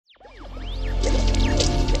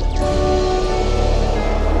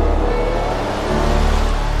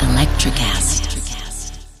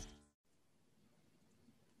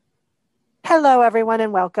Hello, everyone,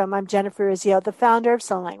 and welcome. I'm Jennifer Urezzio, the founder of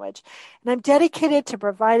Soul Language, and I'm dedicated to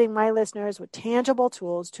providing my listeners with tangible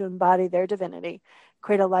tools to embody their divinity,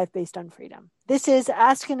 create a life based on freedom. This is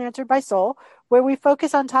Asked and Answered by Soul, where we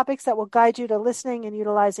focus on topics that will guide you to listening and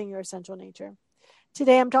utilizing your essential nature.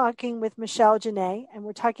 Today, I'm talking with Michelle Janae, and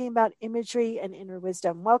we're talking about imagery and inner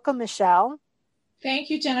wisdom. Welcome, Michelle.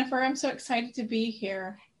 Thank you, Jennifer. I'm so excited to be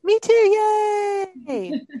here. Me too.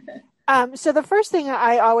 Yay. So the first thing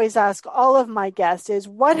I always ask all of my guests is,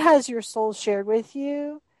 what has your soul shared with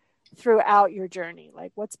you throughout your journey?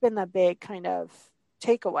 Like, what's been the big kind of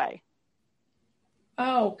takeaway?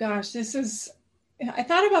 Oh gosh, I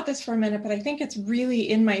thought about this for a minute, but I think it's really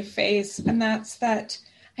in my face. And that's that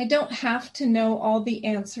I don't have to know all the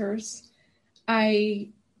answers. I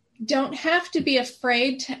don't have to be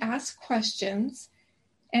afraid to ask questions.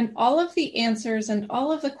 And all of the answers and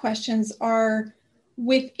all of the questions are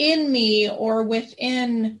within me or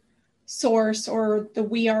within source or the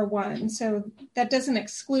we are one. So that doesn't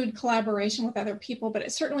exclude collaboration with other people, but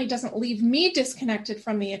it certainly doesn't leave me disconnected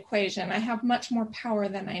from the equation. I have much more power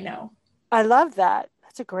than I know. I love that.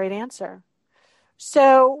 That's a great answer.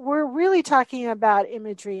 So we're really talking about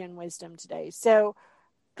imagery and wisdom today. So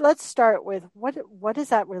let's start with what does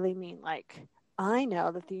that really mean? Like, I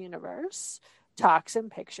know that the universe talks in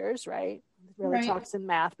pictures, right? It really Right. talks in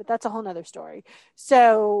math, but that's a whole nother story.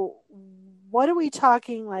 So what are we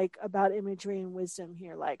talking like about imagery and wisdom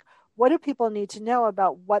here? Like, what do people need to know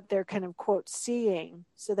about what they're kind of quote seeing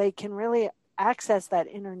so they can really access that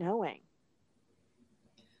inner knowing?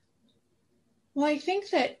 Well, I think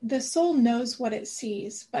that the soul knows what it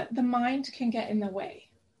sees, but the mind can get in the way.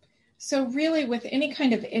 So really, with any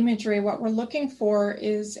kind of imagery, what we're looking for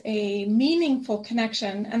is a meaningful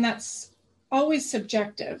connection, and that's always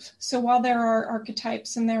subjective. So while there are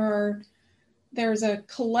archetypes and there's a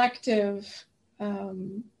collective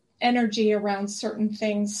energy around certain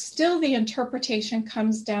things, still the interpretation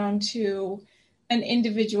comes down to an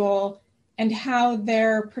individual and how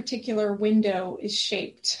their particular window is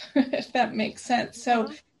shaped, if that makes sense.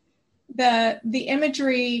 So the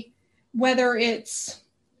imagery, whether it's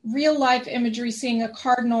real life imagery, seeing a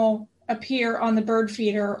cardinal appear on the bird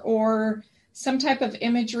feeder, or some type of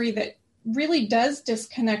imagery that really does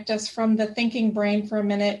disconnect us from the thinking brain for a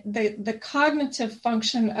minute, the cognitive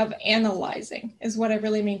function of analyzing is what I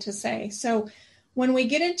really mean to say. So when we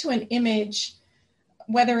get into an image,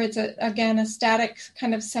 whether it's a static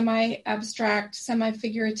kind of semi-abstract,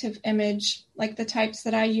 semi-figurative image, like the types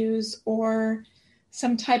that I use, or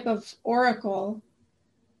some type of oracle,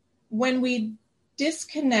 when we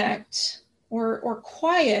disconnect or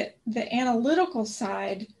quiet the analytical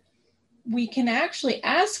side, we can actually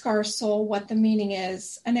ask our soul what the meaning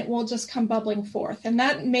is, and it will just come bubbling forth. And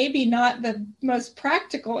that may be not the most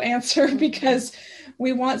practical answer because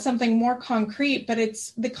we want something more concrete, but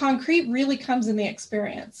the concrete really comes in the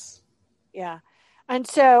experience. Yeah. And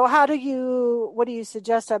so what do you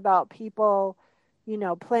suggest about people,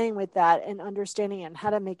 playing with that and understanding and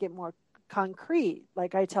how to make it more concrete?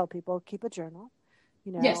 Like I tell people, keep a journal,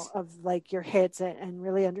 Yes. of like your hits and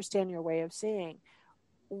really understand your way of seeing.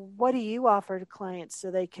 What do you offer to clients so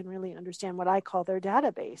they can really understand what I call their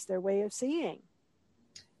database, their way of seeing?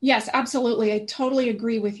 Yes, absolutely. I totally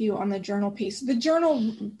agree with you on the journal piece. The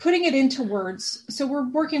journal, putting it into words. So we're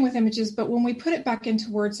working with images, but when we put it back into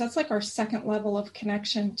words, that's like our second level of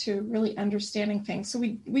connection to really understanding things. So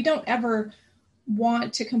we don't ever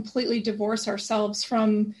want to completely divorce ourselves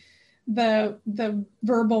from the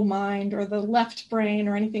verbal mind or the left brain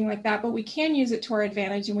or anything like that, but we can use it to our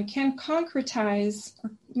advantage, and we can concretize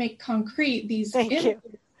or make concrete these Thank you.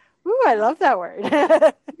 Ooh, I love that word.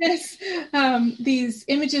 Yes, these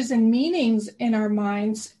images and meanings in our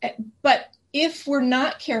minds. But if we're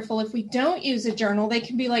not careful, if we don't use a journal, they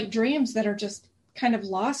can be like dreams that are just kind of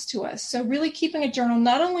lost to us. So really keeping a journal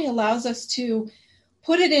not only allows us to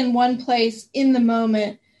put it in one place in the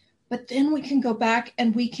moment, but then we can go back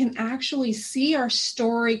and we can actually see our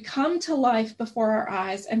story come to life before our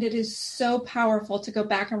eyes. And it is so powerful to go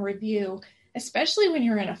back and review, especially when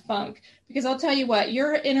you're in a funk. Because I'll tell you what,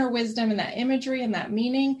 your inner wisdom and that imagery and that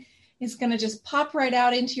meaning is going to just pop right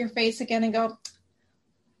out into your face again and go,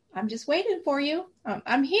 I'm just waiting for you.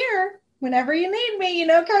 I'm here whenever you need me,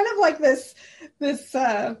 kind of like this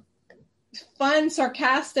fun,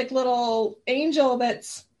 sarcastic little angel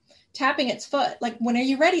that's tapping its foot. Like, when are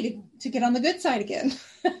you ready to get on the good side again?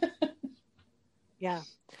 Yeah.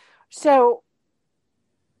 So,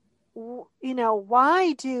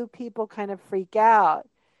 why do people kind of freak out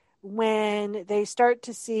when they start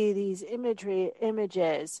to see these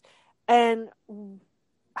images, and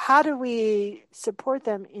how do we support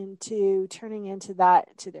them into turning into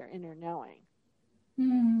that to their inner knowing?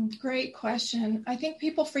 Great question. I think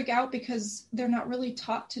people freak out because they're not really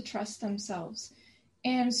taught to trust themselves.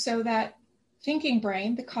 And so that thinking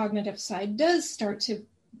brain, the cognitive side, does start to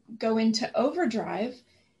go into overdrive.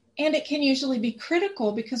 And it can usually be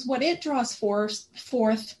critical because what it draws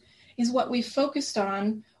forth is what we've focused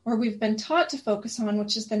on or we've been taught to focus on,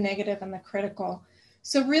 which is the negative and the critical.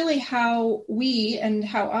 So really how we and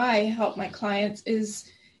how I help my clients is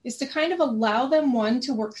to kind of allow them, one,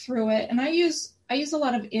 to work through it. And I use a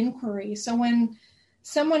lot of inquiry. So when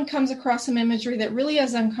someone comes across some imagery that really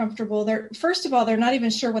is uncomfortable, first of all, they're not even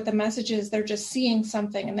sure what the message is. They're just seeing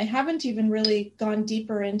something and they haven't even really gone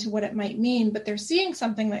deeper into what it might mean, but they're seeing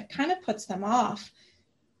something that kind of puts them off.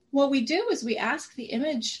 What we do is we ask the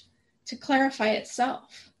image to clarify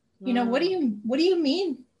itself. You know, what do you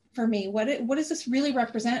mean for me? What does this really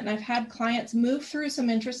represent? And I've had clients move through some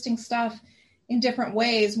interesting stuff in different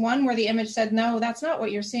ways. One where the image said, no, that's not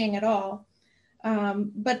what you're seeing at all.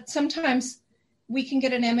 But sometimes we can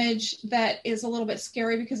get an image that is a little bit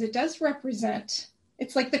scary because it does represent,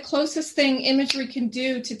 it's like the closest thing imagery can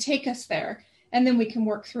do to take us there. And then we can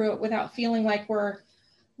work through it without feeling like we're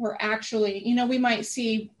actually, you know, we might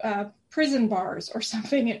see prison bars or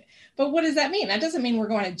something. But what does that mean? That doesn't mean we're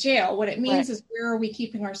going to jail. What it means is where are we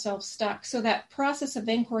keeping ourselves stuck? So that process of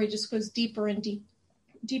inquiry just goes deeper and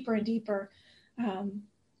deeper and deeper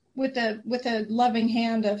with a loving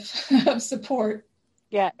hand of support.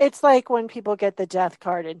 Yeah, it's like when people get the death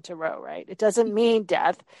card in tarot, right? It doesn't mean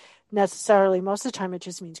death necessarily. Most of the time, it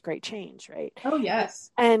just means great change, right? Oh,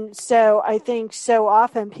 yes. And so I think so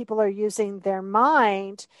often people are using their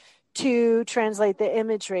mind to translate the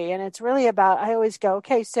imagery. And it's really about, I always go,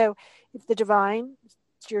 okay, so if the divine,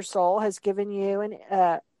 your soul, has given you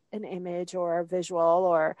an image or a visual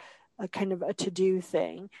or a kind of a to-do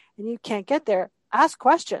thing, and you can't get there, ask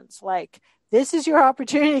questions like, this is your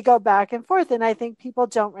opportunity to go back and forth. And I think people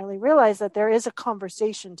don't really realize that there is a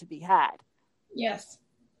conversation to be had. Yes.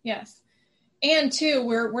 Yes. And too,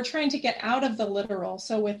 we're trying to get out of the literal.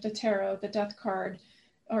 So with the tarot, the death card,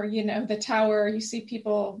 or, you know, the tower, you see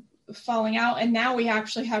people falling out. And now we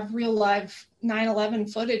actually have real live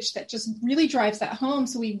 9/11 footage that just really drives that home.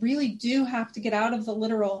 So we really do have to get out of the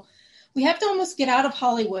literal. We have to almost get out of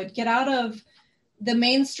Hollywood, get out of the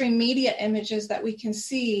mainstream media images that we can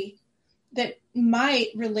see that might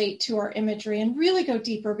relate to our imagery and really go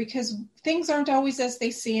deeper, because things aren't always as they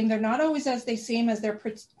seem. They're not always as they seem as they're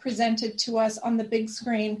presented to us on the big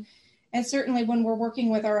screen. And certainly when we're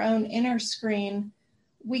working with our own inner screen,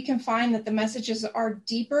 we can find that the messages are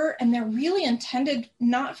deeper and they're really intended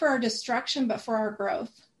not for our destruction, but for our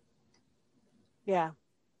growth. Yeah.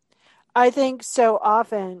 I think so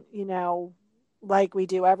often, you know, like we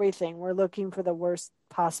do everything, we're looking for the worst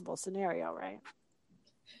possible scenario, right?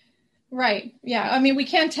 Right. Yeah. I mean, we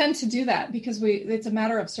can tend to do that because it's a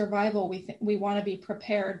matter of survival. We want to be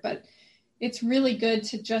prepared, but it's really good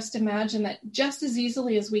to just imagine that just as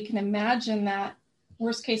easily as we can imagine that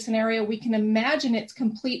worst case scenario, we can imagine its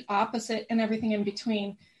complete opposite and everything in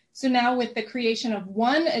between. So now with the creation of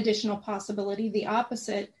one additional possibility, the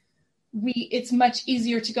opposite, it's much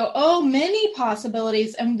easier to go, oh, many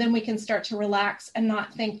possibilities. And then we can start to relax and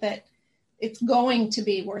not think that it's going to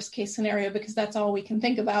be worst case scenario, because that's all we can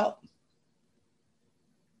think about.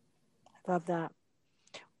 Love that.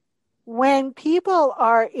 When people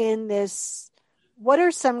are in this, what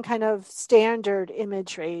are some kind of standard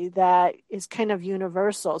imagery that is kind of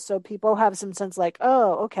universal? So people have some sense like,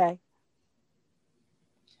 oh, okay.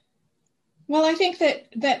 Well, I think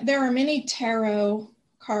that there are many tarot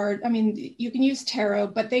card. I mean, you can use tarot,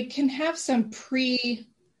 but they can have some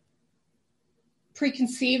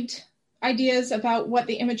preconceived ideas about what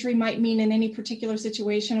the imagery might mean in any particular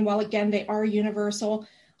situation. And while again, they are universal,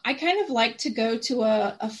 I kind of like to go to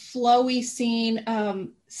a flowy scene.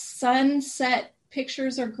 Sunset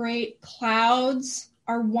pictures are great. Clouds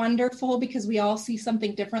are wonderful because we all see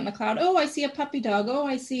something different in the cloud. Oh, I see a puppy dog. Oh,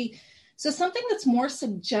 I see. So something that's more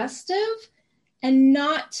suggestive and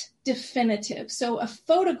not definitive. So a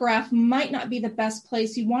photograph might not be the best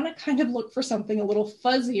place. You want to kind of look for something a little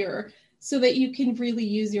fuzzier so that you can really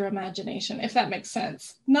use your imagination, if that makes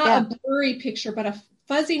sense. Not a blurry picture, but a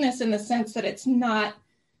fuzziness in the sense that it's not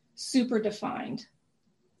super defined.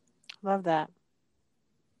 Love that.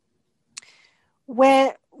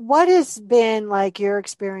 What has been like your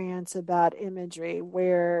experience about imagery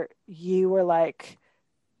where you were like,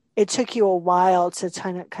 it took you a while to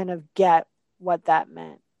kind of get what that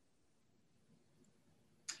meant?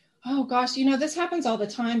 Oh gosh, this happens all the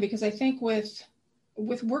time, because I think with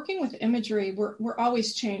working with imagery, we're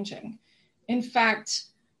always changing. In fact,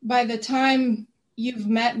 by the time you've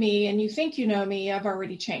met me and you think you know me, I've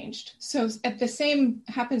already changed. So at the same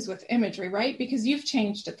happens with imagery, right? Because you've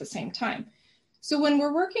changed at the same time. So when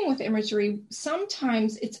we're working with imagery,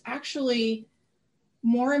 sometimes it's actually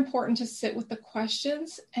more important to sit with the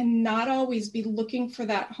questions and not always be looking for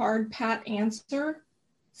that hard pat answer.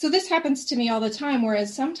 So this happens to me all the time,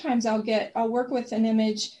 whereas sometimes I'll work with an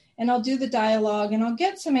image and I'll do the dialogue and I'll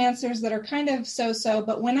get some answers that are kind of so-so,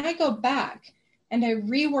 but when I go back and I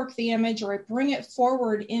rework the image or I bring it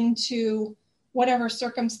forward into whatever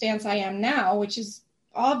circumstance I am now, which is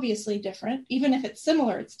obviously different, even if it's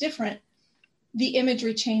similar, it's different, the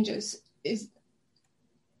imagery changes.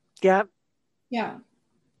 Yeah. Yeah.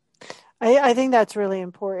 I think that's really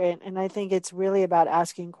important. And I think it's really about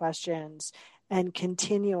asking questions and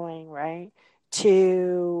continuing, right,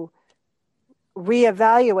 to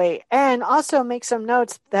reevaluate and also make some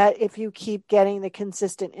notes that if you keep getting the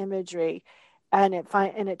consistent imagery and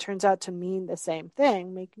it turns out to mean the same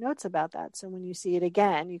thing, make notes about that. So when you see it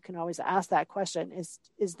again, you can always ask that question, is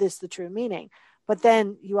this the true meaning? But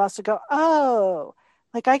then you also go, oh,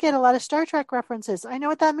 like I get a lot of Star Trek references. I know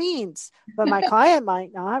what that means, but my client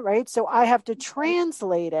might not, right? So I have to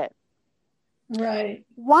translate it. Right.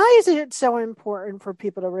 Why is it so important for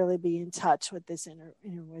people to really be in touch with this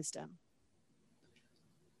inner wisdom?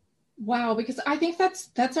 Wow, because I think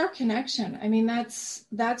that's our connection. I mean, that's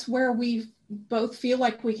where we both feel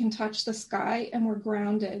like we can touch the sky and we're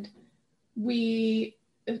grounded.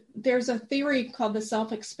 There's a theory called the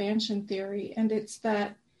self-expansion theory, and it's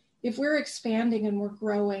that if we're expanding and we're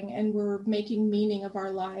growing and we're making meaning of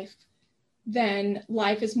our life, then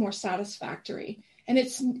life is more satisfactory. And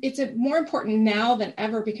it's more important now than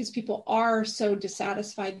ever because people are so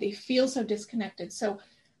dissatisfied. They feel so disconnected. So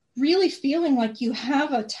really feeling like you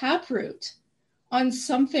have a taproot on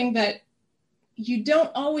something that you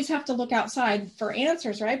don't always have to look outside for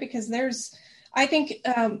answers, right? Because I think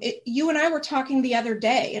you and I were talking the other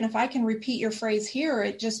day, and if I can repeat your phrase here,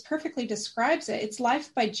 it just perfectly describes it. It's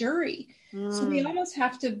life by jury. So we almost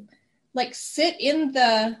have to like sit in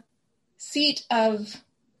the seat of,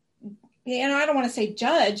 I don't want to say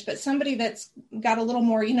judge, but somebody that's got a little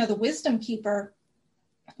more, the wisdom keeper,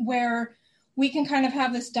 where we can kind of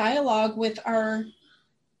have this dialogue with our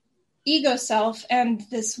ego self and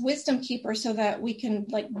this wisdom keeper so that we can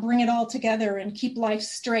like bring it all together and keep life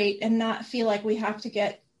straight and not feel like we have to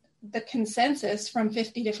get the consensus from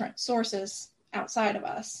 50 different sources outside of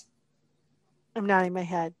us. I'm nodding my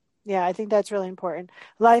head. Yeah, I think that's really important.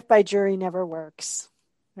 Life by jury never works,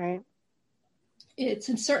 right? It's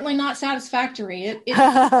certainly not satisfactory. It's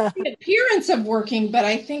the appearance of working, but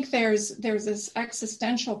I think there's this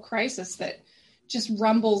existential crisis that just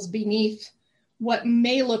rumbles beneath what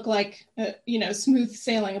may look like, smooth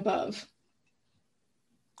sailing above.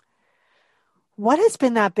 What has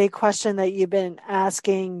been that big question that you've been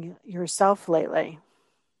asking yourself lately?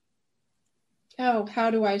 Oh,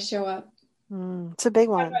 how do I show up? It's a big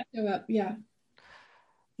one. How do I show up? Yeah.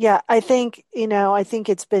 Yeah, I think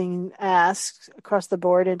it's being asked across the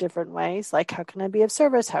board in different ways. Like, how can I be of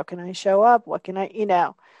service? How can I show up? What can I,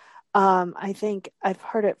 I think I've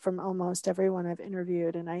heard it from almost everyone I've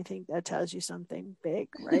interviewed, and I think that tells you something big,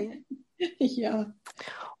 right? Yeah.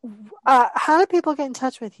 How do people get in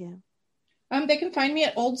touch with you? They can find me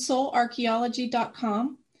at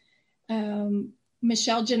oldsoularchaeology.com.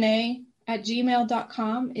 Michelle Janae at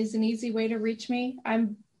gmail.com is an easy way to reach me.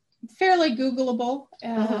 I'm fairly Googleable.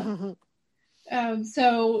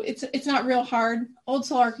 So it's not real hard.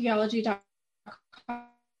 oldsoularchaeology.com.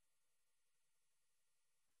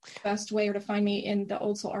 Best way to find me in the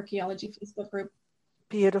Old Soul Archaeology Facebook group.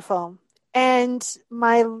 Beautiful. And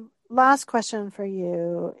my last question for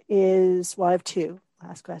you is, well, I have two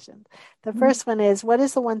last questions. The first one is, what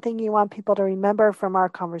is the one thing you want people to remember from our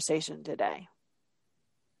conversation today?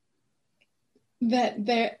 That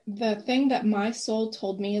the thing that my soul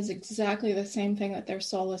told me is exactly the same thing that their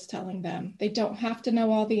soul is telling them. They don't have to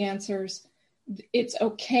know all the answers. It's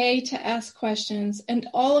okay to ask questions, and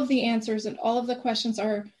all of the answers and all of the questions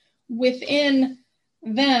are within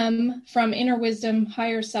them from inner wisdom,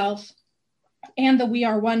 higher self, and the we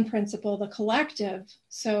are one principle, the collective.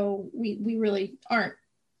 So we really aren't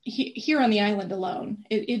here on the island alone.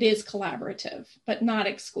 It is collaborative, but not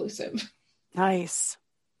exclusive. Nice.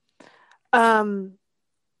 And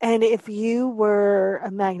if you were a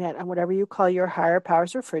magnet on whatever you call your higher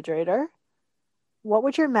powers refrigerator, what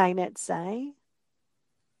would your magnet say?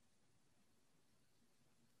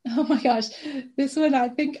 Oh my gosh, this one, I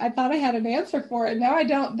thought I had an answer for it. Now I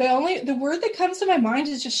don't. The word that comes to my mind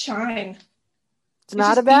is just shine. It's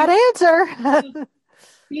not a bad answer.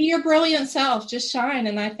 Be your brilliant self, just shine.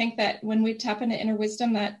 And I think that when we tap into inner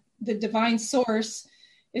wisdom, that the divine source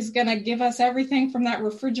is going to give us everything from that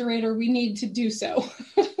refrigerator we need to do so.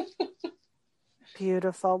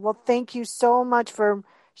 Beautiful. Well, thank you so much for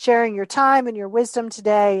sharing your time and your wisdom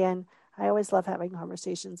today. And I always love having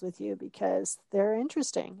conversations with you because they're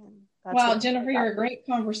interesting. And well, Jennifer, you're a great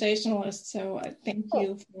conversationalist. So thank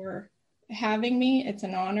you for having me. It's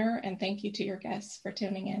an honor. And thank you to your guests for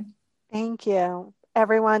tuning in. Thank you.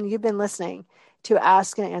 Everyone, you've been listening to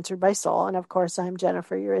Ask and Answered by Soul. And of course, I'm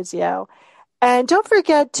Jennifer Urezzio. And don't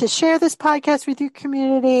forget to share this podcast with your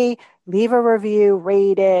community, leave a review,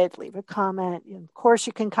 rate it, leave a comment. Of course,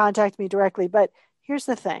 you can contact me directly. But here's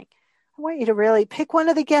the thing. I want you to really pick one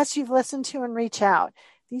of the guests you've listened to and reach out.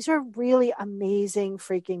 These are really amazing,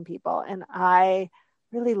 freaking people. And I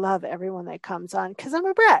really love everyone that comes on because I'm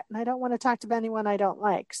a brat and I don't want to talk to anyone I don't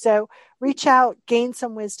like. So reach out, gain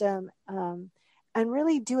some wisdom, and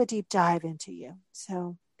really do a deep dive into you.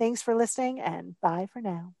 So thanks for listening and bye for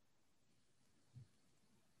now.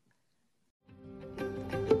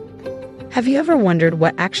 Have you ever wondered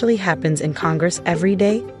what actually happens in Congress every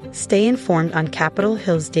day? Stay informed on Capitol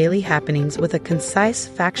Hill's daily happenings with a concise,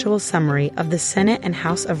 factual summary of the Senate and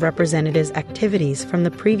House of Representatives' activities from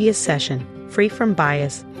the previous session, free from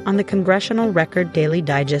bias, on the Congressional Record Daily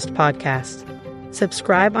Digest podcast.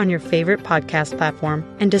 Subscribe on your favorite podcast platform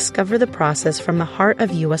and discover the process from the heart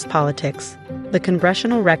of U.S. politics. The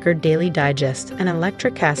Congressional Record Daily Digest, an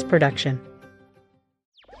Electricast production.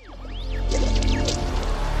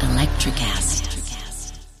 Electricast.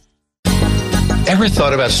 Ever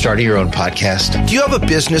thought about starting your own podcast? Do you have a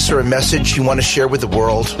business or a message you want to share with the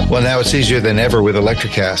world? Well, now it's easier than ever with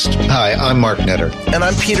Electricast. Hi, I'm Mark Netter. And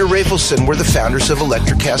I'm Peter Rafelson. We're the founders of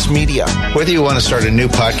Electricast Media. Whether you want to start a new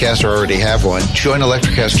podcast or already have one, join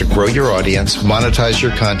Electricast to grow your audience, monetize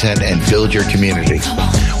your content, and build your community.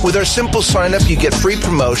 With our simple sign-up, you get free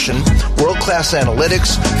promotion, world-class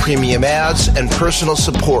analytics, premium ads, and personal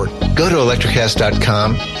support. Go to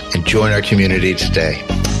Electricast.com and join our community today.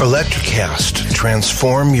 Electricast.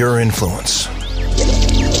 Transform your influence.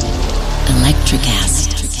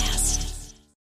 Electricast.